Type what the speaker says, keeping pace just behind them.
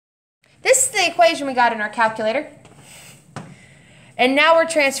is the equation we got in our calculator. And now we're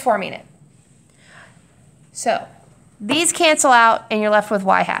transforming it. So these cancel out and you're left with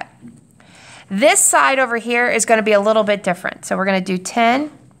y hat. This side over here is going to be a little bit different. So we're going to do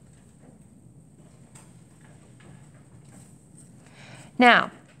 10.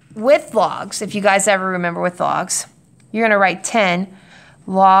 Now, with logs, if you guys ever remember with logs, you're going to write 10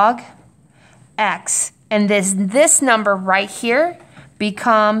 log x. And this number right here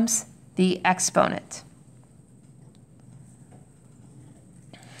becomes the exponent.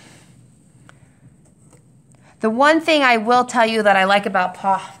 The one thing I will tell you that I like about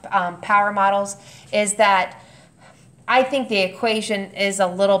power models is that I think the equation is a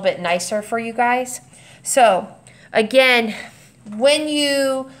little bit nicer for you guys. So again, when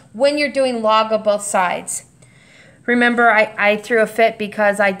you're doing log of both sides, remember I threw a fit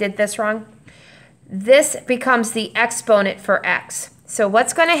because I did this wrong. This becomes the exponent for x. So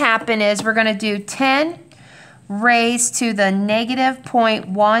what's going to happen is we're going to do 10 raised to the negative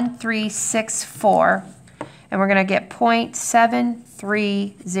 0.1364. And we're going to get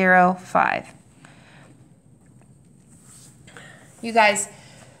 0.7305. You guys,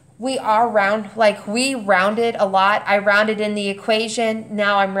 we rounded a lot. I rounded in the equation.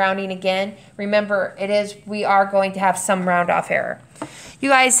 Now I'm rounding again. Remember, we are going to have some round off error. You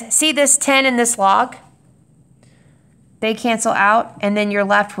guys see this 10 in this log? They cancel out, and then you're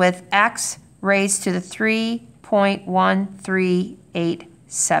left with x raised to the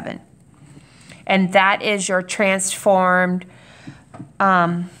 3.1387. And that is your transformed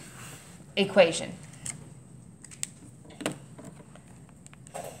equation.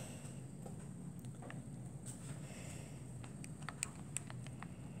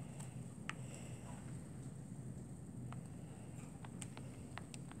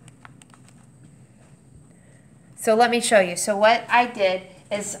 So let me show you. So what I did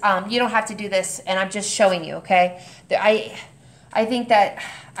is, you don't have to do this, and I'm just showing you, okay? I think that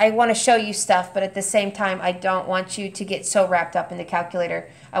I want to show you stuff, but at the same time, I don't want you to get so wrapped up in the calculator.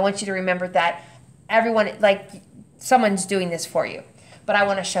 I want you to remember that someone's doing this for you, but I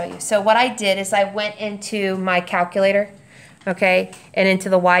want to show you. So what I did is I went into my calculator, okay, and into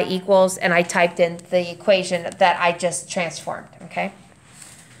the y equals, and I typed in the equation that I just transformed, okay?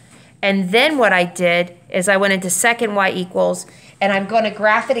 And then what I did is I went into second y equals, and I'm going to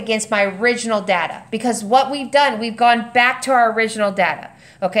graph it against my original data. Because what we've done, we've gone back to our original data.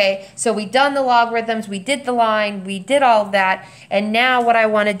 Okay, so we've done the logarithms, we did the line, we did all of that. And now what I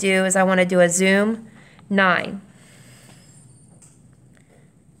want to do is I want to do a zoom 9.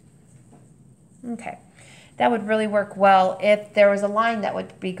 Okay, that would really work well if there was a line that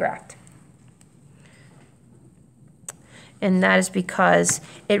would be graphed. And that is because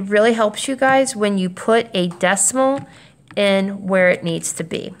it really helps you guys when you put a decimal in where it needs to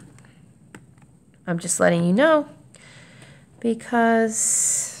be. I'm just letting you know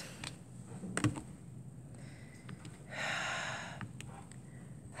because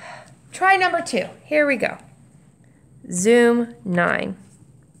try number 2. Here we go. Zoom 9.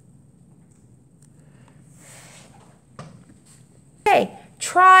 Okay,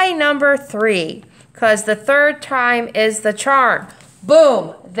 try number 3. Because the third time is the charm.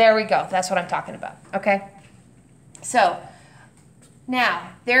 Boom. There we go. That's what I'm talking about. Okay? So, now,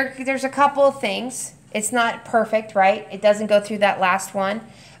 there's a couple of things. It's not perfect, right? It doesn't go through that last one.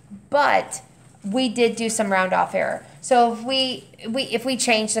 But we did do some round off error. So, if we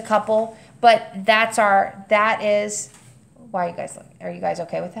changed a couple, but that is, why are you guys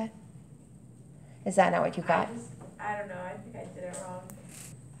okay with that? Is that not what you got? I don't know. I think I did it wrong.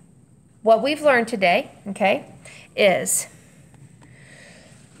 What we've learned today, okay, is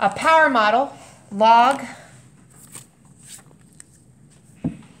a power model, log,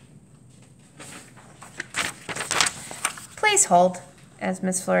 please hold as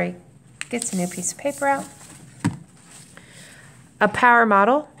Miss Fleury gets a new piece of paper out. A power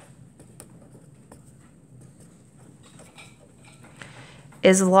model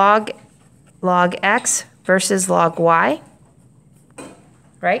is log x versus log y,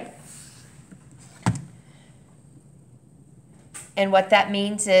 right? And what that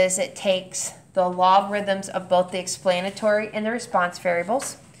means is it takes the logarithms of both the explanatory and the response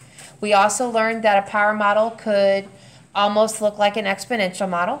variables. We also learned that a power model could almost look like an exponential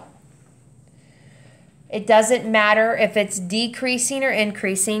model. It doesn't matter if it's decreasing or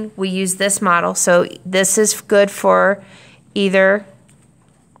increasing. We use this model. So this is good for either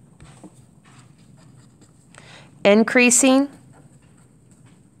increasing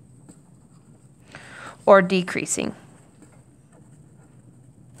or decreasing.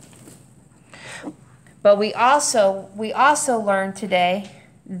 But we also learned today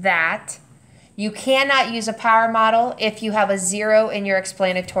that You cannot use a power model if you have a 0 in your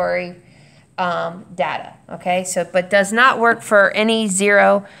explanatory data, okay? So, but does not work for any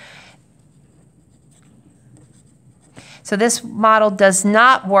 0. So this model does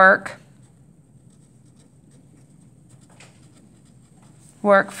not work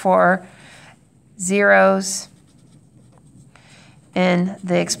for zeros in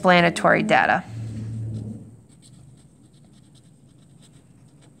the explanatory data.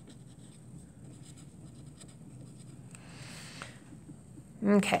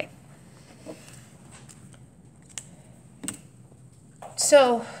 Okay.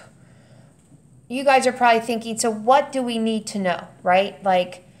 So you guys are probably thinking, so what do we need to know, right?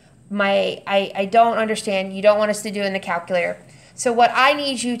 Like I don't understand. You don't want us to do it in the calculator. So what I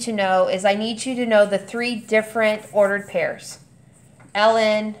need you to know is I need you to know the 3 different ordered pairs.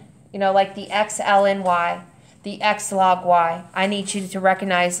 ln, like the x ln y, the x log y. I need you to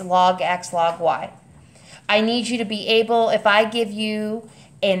recognize log x log y. I need you to be able, if I give you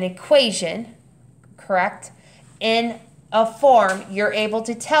an equation, correct, in a form, you're able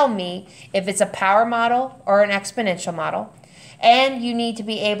to tell me if it's a power model or an exponential model. And you need to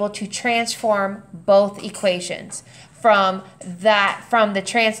be able to transform both equations from the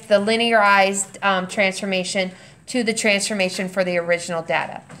linearized transformation to the transformation for the original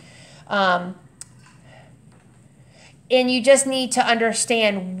data. And you just need to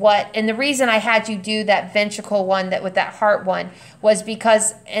understand and the reason I had you do that ventricle one, with that heart one, was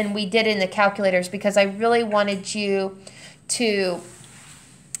because, and we did it in the calculators, because I really wanted you to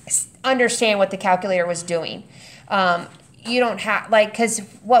understand what the calculator was doing. You don't have, because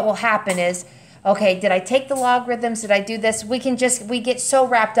what will happen is, okay, did I take the logarithms? Did I do this? We get so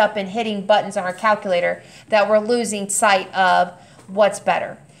wrapped up in hitting buttons on our calculator that we're losing sight of what's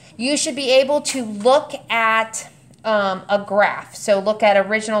better. You should be able to look at a graph. So look at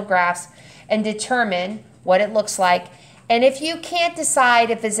original graphs and determine what it looks like. And if you can't decide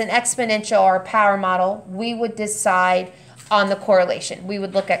if it's an exponential or a power model, we would decide on the correlation. We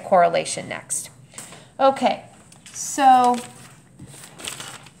would look at correlation next. Okay, so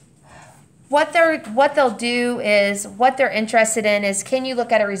what they'll do is, what they're interested in is, can you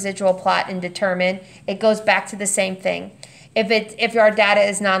look at a residual plot and determine? It goes back to the same thing. If our data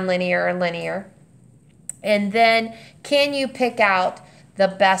is nonlinear or linear. And then, can you pick out the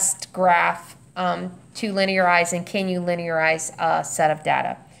best graph to linearize, and can you linearize a set of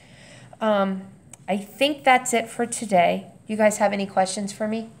data? I think that's it for today. You guys have any questions for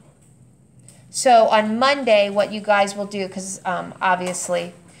me? So on Monday, what you guys will do, because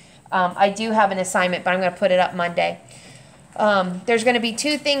obviously I do have an assignment, but I'm going to put it up Monday. There's going to be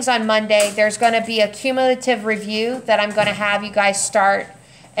 2 things on Monday. There's going to be a cumulative review that I'm going to have you guys start.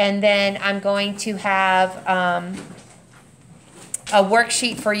 And then I'm going to have a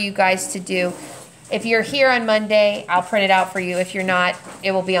worksheet for you guys to do. If you're here on Monday, I'll print it out for you. If you're not,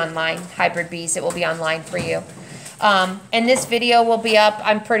 it will be online. Hybrid Bees, it will be online for you. And this video will be up.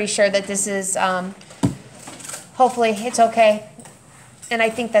 I'm pretty sure that this is, hopefully it's okay. And I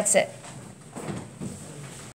think that's it.